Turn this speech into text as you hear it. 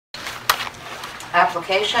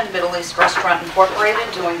Application, Middle East Restaurant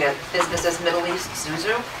Incorporated, doing business as Middle East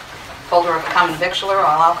Zuzu. Holder of a common victualler,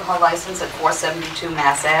 all alcohol license at 472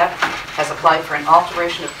 Mass Ave, has applied for an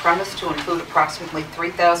alteration of premise to include approximately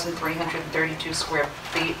 3,332 square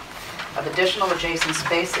feet of additional adjacent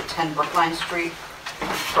space at 10 Brookline Street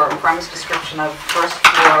for a premise description of first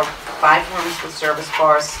floor, 5 rooms with service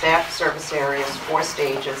bars, staffed service areas, 4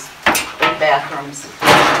 stages, 8 bathrooms,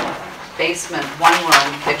 basement, 1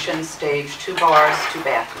 room, kitchen, stage, 2 bars, 2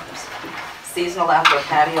 bathrooms. Seasonal outdoor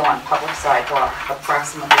patio on public sidewalk,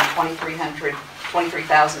 approximately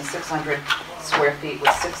 23,600 square feet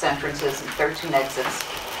with 6 entrances and 13 exits.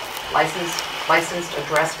 Licensed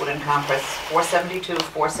address would encompass 472,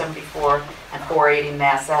 474, and 480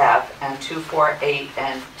 Mass Ave, and 248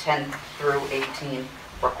 and 10 through 18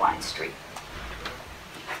 Brookline Street.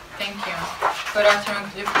 Thank you. Good afternoon.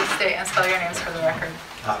 Could you please state and spell your names for the record?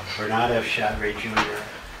 Bernard F. Shadray Jr.,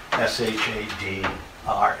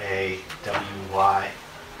 S-H-A-D-R-A-W-Y.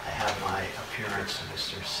 I have my appearance,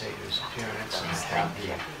 Mr. Sater's appearance, and I have the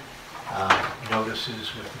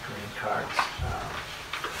notices with the green cards.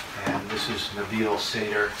 And this is Nabil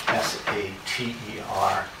Sater,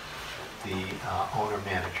 S-A-T-E-R, the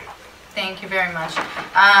owner-manager. Thank you very much.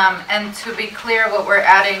 And to be clear, what we're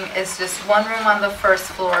adding is just 1 room on the first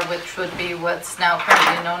floor, which would be what's now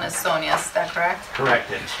currently known as Sonia's. Is that correct?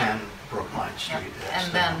 Correct, at 10 Brookline Street. Yep.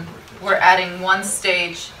 And then we're adding 1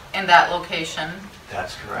 stage in that location.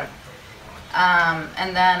 That's correct.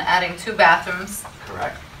 And then adding 2 bathrooms.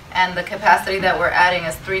 Correct. And the capacity that we're adding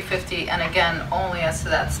is 350, and again, only as to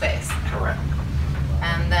that space. Correct.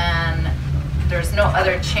 And then there's no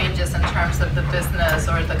other changes in terms of the business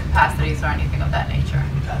or the capacities or anything of that nature.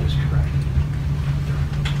 That is correct.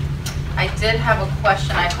 I did have a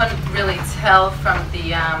question. I couldn't really tell from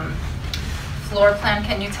the floor plan.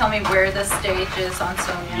 Can you tell me where the stage is on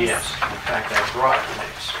Sonia's? Yes. In fact, I brought an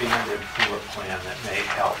expanded floor plan that may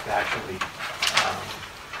help actually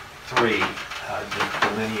 3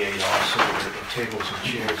 delineate also where the tables and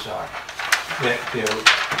chairs are.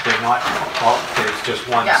 They're not all, there's just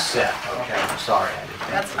one set. Okay, I'm sorry. I didn't.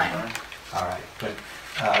 That's fine. All right, but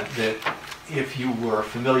if you were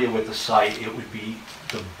familiar with the site, it would be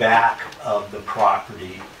the back of the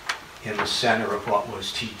property in the center of what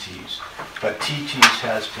was TT's. But TT's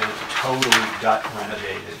has been totally gut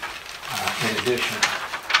renovated. In addition,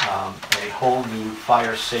 a whole new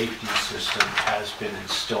fire safety system has been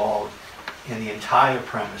installed in the entire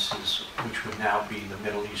premises, which would now be the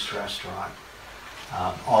Middle East restaurant.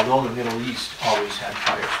 Although the Middle East always had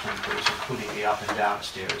fire sprinklers, including the up and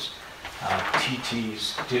downstairs,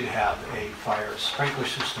 TT's did have a fire sprinkler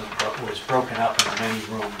system, but was broken up into many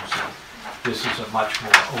rooms. And this is a much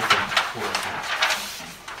more open floor plan.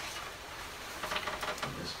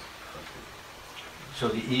 So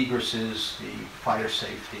the egresses, the fire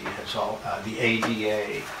safety has all, the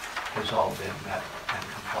ADA has all been met and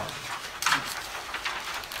complied.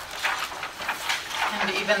 And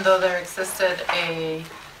even though there existed a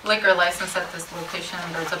liquor license at this location,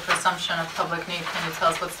 there's a presumption of public need. Can you tell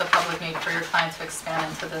us what's the public need for your client to expand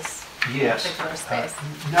into this particular space?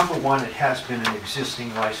 Number one, it has been an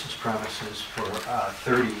existing licensed premises for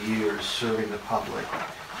 30 years serving the public.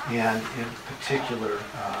 And in particular,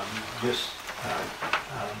 this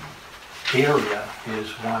area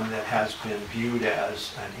is one that has been viewed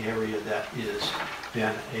as an area that has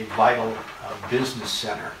been a vital business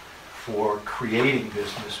center for creating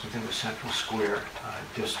business within the Central Square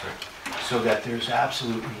district, so that there's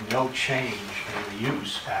absolutely no change in the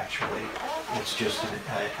use, actually. It's just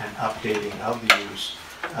an updating of the use.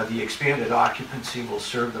 The expanded occupancy will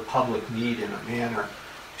serve the public need in a manner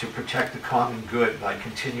to protect the common good by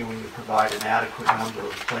continuing to provide an adequate number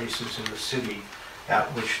of places in the city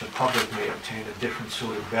at which the public may obtain a different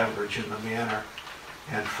sort of beverage in the manner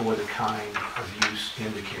and for the kind of use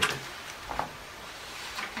indicated.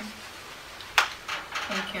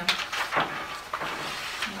 Thank you.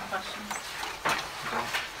 Any questions?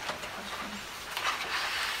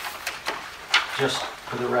 Just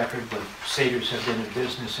for the record, the Saters have been in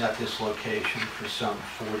business at this location for some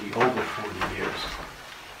over 40 years.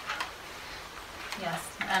 Yes,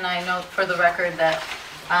 and I note for the record that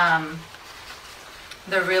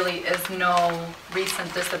there really is no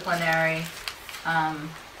recent disciplinary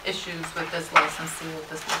issues with this licensee with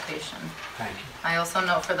this location. Thank you. I also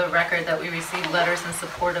note for the record that we received letters in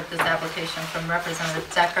support of this application from Representative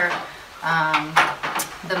Decker,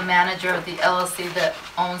 the manager of the LLC that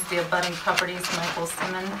owns the abutting properties, Michael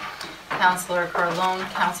Seaman, Councilor Carlone,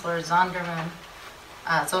 Councilor Zondervan,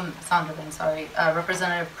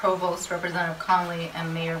 Representative Provost, Representative Conley,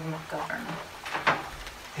 and Mayor McGovern.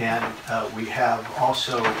 And we have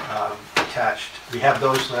also attached, we have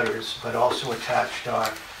those letters, but also attached are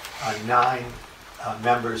 9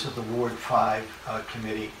 members of the Ward 5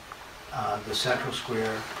 committee, the Central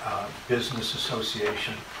Square Business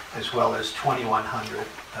Association, as well as 2,100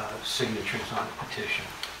 signatures on a petition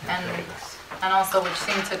in favor. And also, which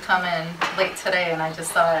seemed to come in late today, and I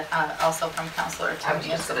just saw it also from Councilor I was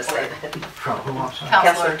Toomey. just going to say that. From who, I'm sorry?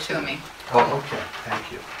 Councilor Toomey. Oh, okay,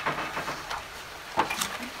 thank you.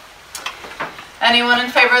 Anyone in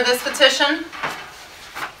favor of this petition?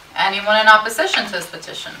 Anyone in opposition to this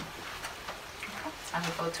petition? I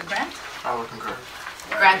will vote to grant. I will concur.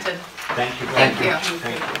 Granted. Thank you. Thank you.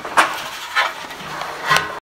 Thank you.